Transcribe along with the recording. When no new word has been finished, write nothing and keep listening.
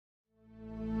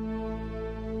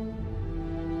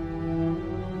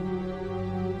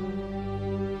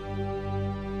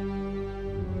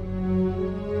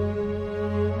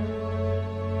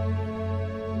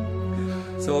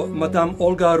So, Madame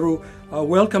Olga Aru,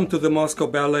 welcome to the Moscow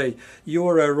Ballet. You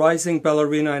are a rising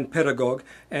ballerina and pedagogue,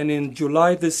 and in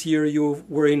July this year you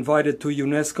were invited to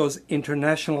UNESCO's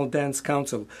International Dance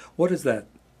Council. What is that?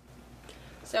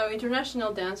 So,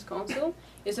 International Dance Council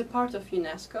is a part of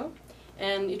UNESCO,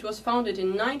 and it was founded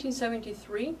in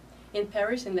 1973 in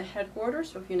Paris, in the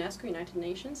headquarters of UNESCO, United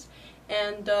Nations,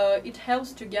 and it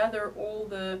helps to gather all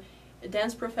the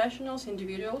dance professionals,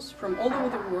 individuals from all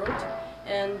over the world,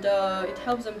 and it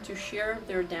helps them to share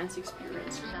their dance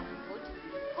experience.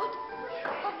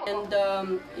 And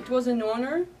it was an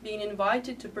honor being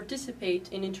invited to participate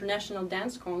in International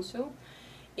Dance Council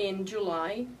in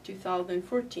July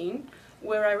 2014,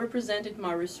 where I represented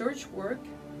my research work,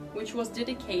 which was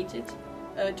dedicated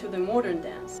to the modern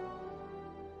dance.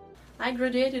 I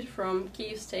graduated from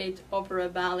Kyiv State Opera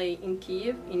Ballet in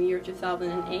Kyiv in year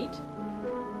 2008.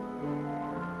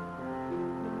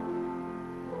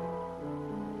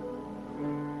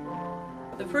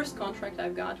 The first contract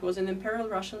I've got was in Imperial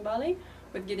Russian Ballet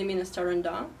with Gedimina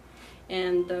Staranda,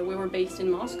 and we were based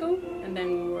in Moscow, and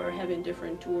then we were having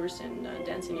different tours and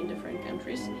dancing in different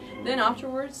countries. Then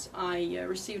afterwards I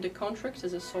received a contract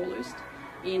as a soloist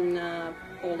in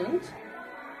Poland,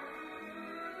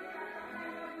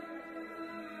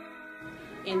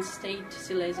 in State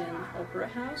Silesian Opera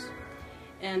House,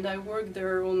 and I worked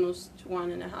there almost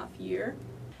 1.5 years.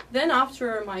 Then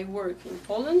after my work in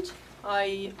Poland,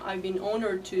 I've been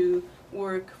honored to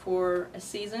work for a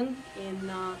season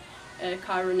in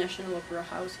Cairo National Opera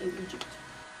House in Egypt,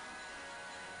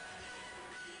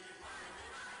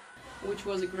 which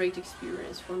was a great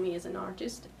experience for me as an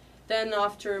artist. Then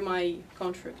after my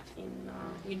contract in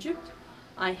Egypt,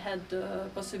 I had the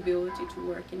possibility to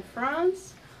work in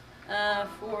France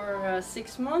for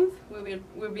 6 months.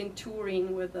 We've been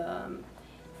touring with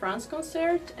France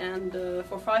concert, and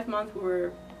for 5 months we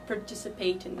were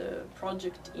participate in the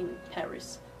project in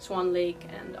Paris, Swan Lake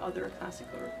and other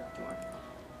classical repertoire.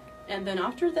 And then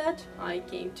after that I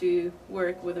came to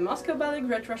work with the Moscow Ballet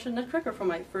Great Russian NUTCRACKER for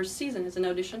my first season as an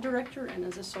audition director and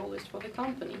as a soloist for the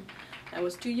company. That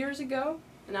was 2 years ago,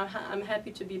 and I'm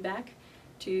happy to be back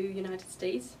to United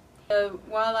States.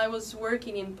 While I was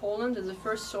working in Poland as a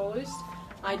first soloist,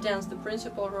 I danced the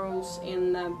principal roles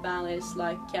in ballets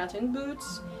like Cat in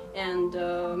Boots, and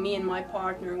me and my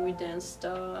partner, we danced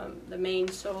the main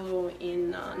solo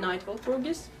in Night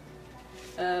Walpurgis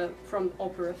from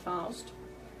opera Faust,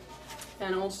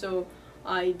 and also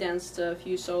I danced a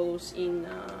few solos in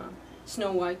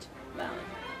Snow White Ballet.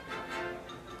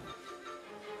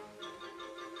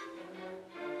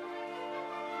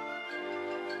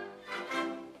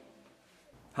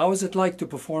 How is it like to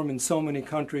perform in so many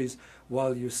countries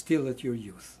while you're still at your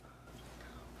youth?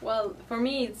 Well, for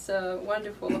me it's a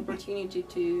wonderful opportunity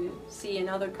to see in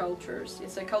other cultures.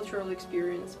 It's a cultural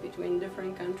experience between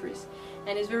different countries,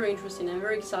 and it's very interesting. I'm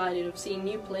very excited of seeing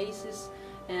new places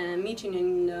and meeting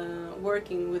and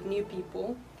working with new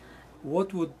people.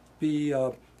 What would be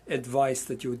advice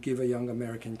that you would give a young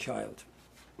American child?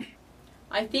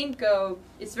 I think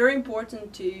it's very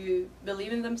important to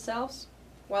believe in themselves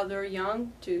while they're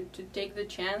young, to take the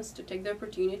chance, to take the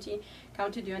opportunity, come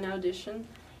to do an audition,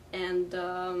 and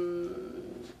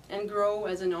grow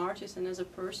as an artist and as a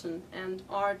person, and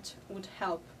art would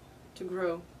help to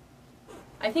grow.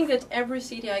 I think that every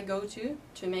city I go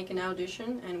to make an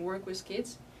audition and work with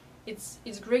kids,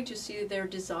 it's great to see their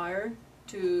desire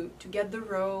to get the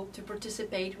role, to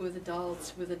participate with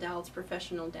adults,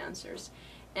 professional dancers,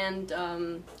 and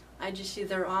I just see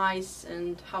their eyes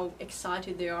and how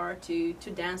excited they are to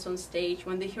dance on stage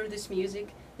when they hear this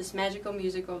music, this magical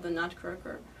music of the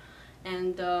Nutcracker.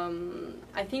 And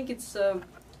I think it's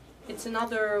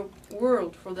another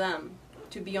world for them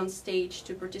to be on stage,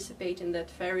 to participate in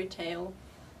that fairy tale.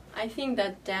 I think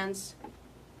that dance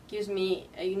gives me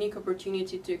a unique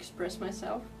opportunity to express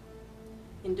myself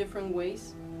in different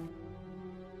ways.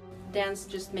 Dance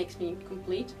just makes me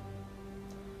complete,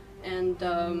 and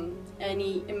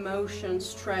any emotion,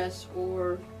 stress,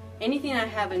 or anything I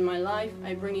have in my life,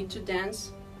 I bring it to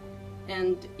dance,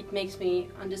 and it makes me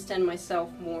understand myself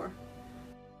more.